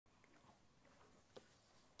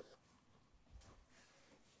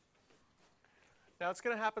Now it's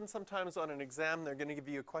going to happen sometimes on an exam. They're going to give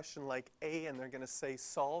you a question like A, and they're going to say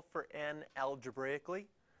solve for n algebraically.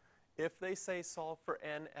 If they say solve for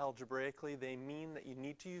n algebraically, they mean that you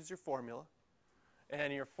need to use your formula.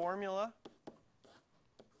 And your formula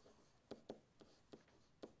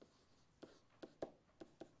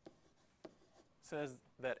says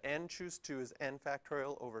that n choose 2 is n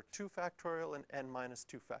factorial over 2 factorial and n minus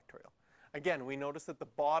 2 factorial. Again, we notice that the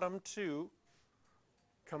bottom two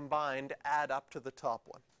combined add up to the top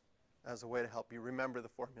one as a way to help you remember the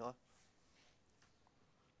formula.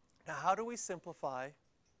 Now, how do we simplify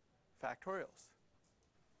factorials?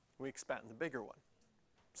 We expand the bigger one.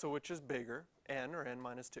 So which is bigger, n or n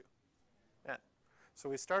minus 2? N. So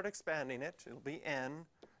we start expanding it. It'll be n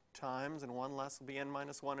times, and 1 less will be n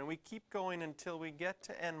minus 1. And we keep going until we get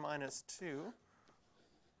to n minus 2.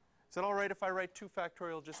 Is it all right if I write 2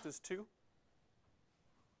 factorial just as 2?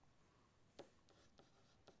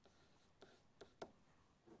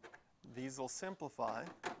 These will simplify,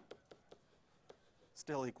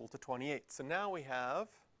 still equal to 28. So now we have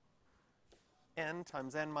n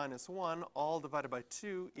times n minus 1 all divided by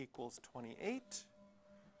 2 equals 28.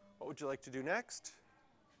 What would you like to do next?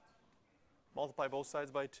 Multiply both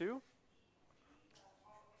sides by 2.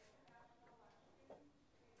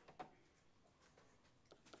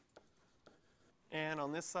 And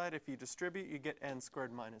on this side, if you distribute, you get n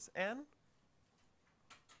squared minus n. What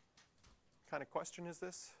kind of question is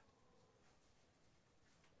this?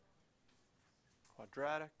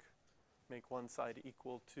 Quadratic. Make one side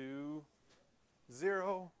equal to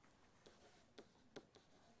 0.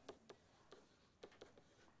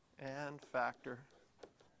 And factor.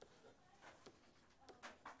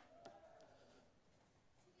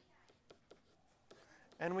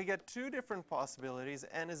 And we get two different possibilities.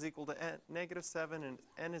 N is equal to negative 7 and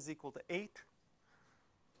n is equal to 8.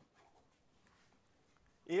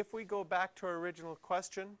 If we go back to our original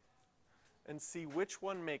question and see which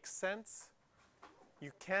one makes sense,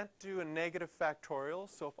 you can't do a negative factorial.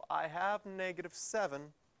 So if I have negative 7,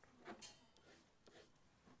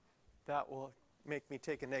 that will make me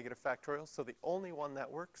take a negative factorial. So the only one that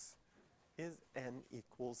works is n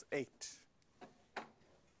equals 8.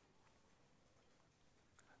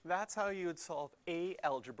 That's how you would solve A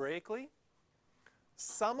algebraically.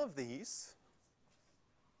 Some of these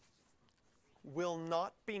will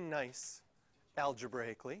not be nice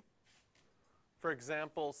algebraically. For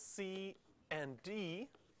example, C and D.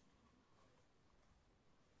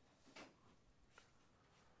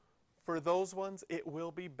 For those ones, it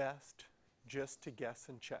will be best just to guess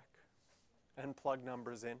and check and plug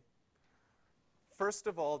numbers in. First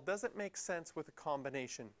of all, does it make sense with a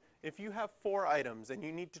combination? If you have 4 items and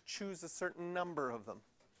you need to choose a certain number of them,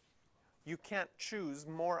 you can't choose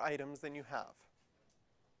more items than you have.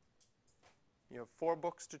 You have 4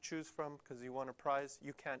 books to choose from because you want a prize.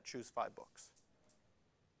 You can't choose 5 books.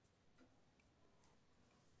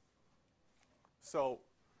 So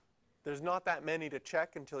there's not that many to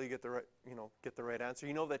check until you get the right answer.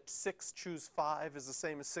 You know that 6 choose 5 is the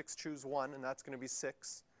same as 6 choose 1, and that's going to be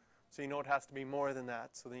 6. So you know it has to be more than that.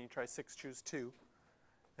 So then you try 6 choose 2,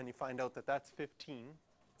 and you find out that that's 15.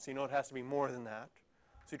 So you know it has to be more than that.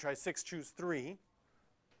 So you try 6 choose 3,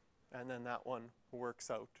 and then that one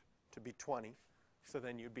works out to be 20. So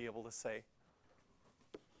then you'd be able to say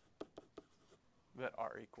that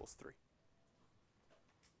R equals 3.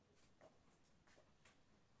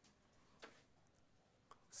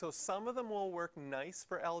 So some of them will work nice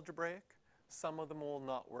for algebraic. Some of them will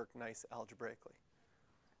not work nice algebraically.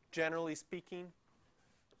 Generally speaking,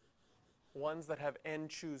 ones that have n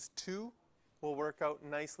choose 2 will work out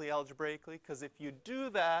nicely algebraically, because if you do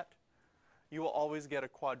that, you will always get a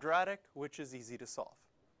quadratic, which is easy to solve.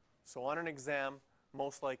 So on an exam,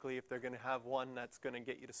 most likely if they're going to have one that's going to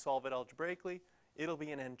get you to solve it algebraically, it'll be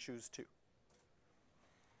an n choose 2.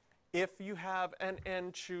 If you have an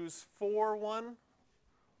n choose 4 one,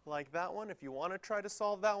 like that one, if you want to try to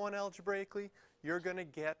solve that one algebraically, you're going to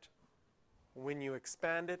get, when you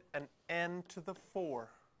expand it, an n to the 4.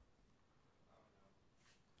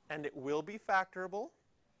 And it will be factorable,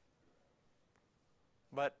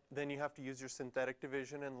 but then you have to use your synthetic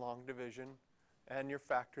division and long division and your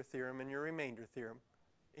factor theorem and your remainder theorem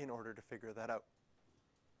in order to figure that out.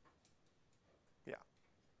 Yeah.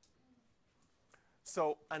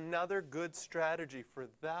 So another good strategy for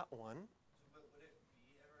that one. But would it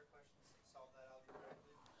be ever a question to solve that algebraically?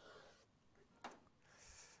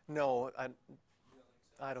 No, You don't think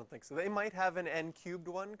so? I don't think so. They might have an n cubed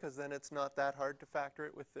one, because then it's not that hard to factor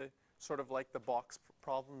it with the sort of like the box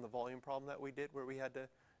problem, the volume problem that we did, where we had to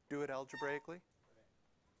do it algebraically. Right.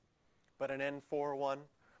 But an n4 one.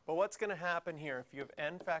 But what's going to happen here if you have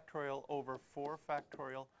n factorial over 4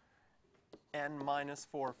 factorial n minus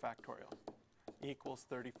 4 factorial equals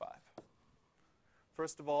 35?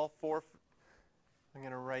 First of all, I'm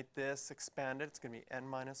going to write this, expand it. It's going to be n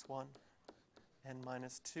minus 1, n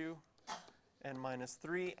minus 2, n minus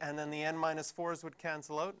 3, and then the n minus 4s would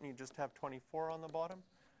cancel out, and you just have 24 on the bottom,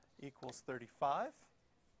 equals 35.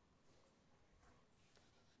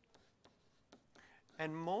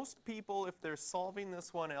 And most people, if they're solving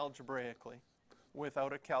this one algebraically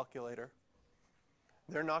without a calculator,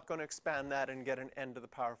 they're not going to expand that and get an n to the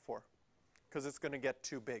power 4, because it's going to get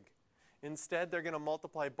too big. Instead, they're going to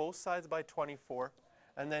multiply both sides by 24,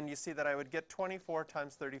 and then you see that I would get 24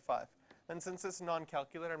 times 35. And since it's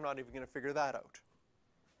non-calculator, I'm not even going to figure that out.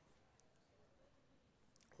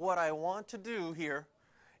 What I want to do here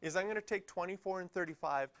is I'm going to take 24 and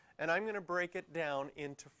 35, and I'm going to break it down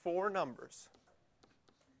into 4 numbers,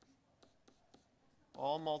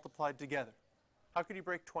 all multiplied together. How could you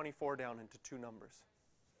break 24 down into 2 numbers?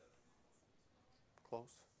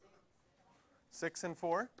 Close. 6 and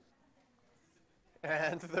 4.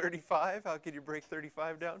 And 35, how could you break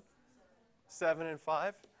 35 down? 7 and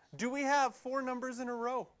 5. Do we have 4 numbers in a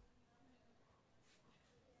row?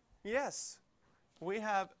 Yes. We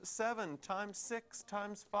have 7 times 6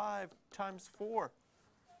 times 5 times 4.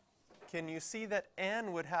 Can you see that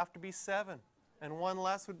n would have to be 7? And 1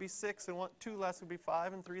 less would be 6, and 2 less would be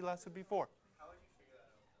 5, and 3 less would be 4. How would you figure that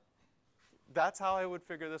out? That's how I would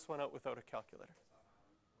figure this one out without a calculator.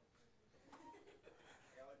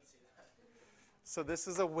 Yeah, I wouldn't see that. So this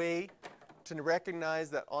is a way to recognize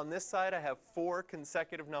that on this side I have 4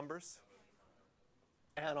 consecutive numbers,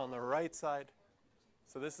 and on the right side,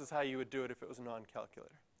 so this is how you would do it if it was a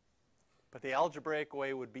non-calculator. But the algebraic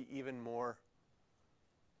way would be even more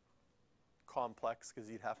complex, because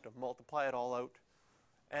you'd have to multiply it all out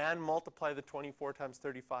and multiply the 24 times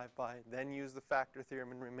 35 by, then use the factor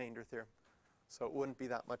theorem and remainder theorem. So it wouldn't be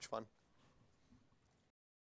that much fun.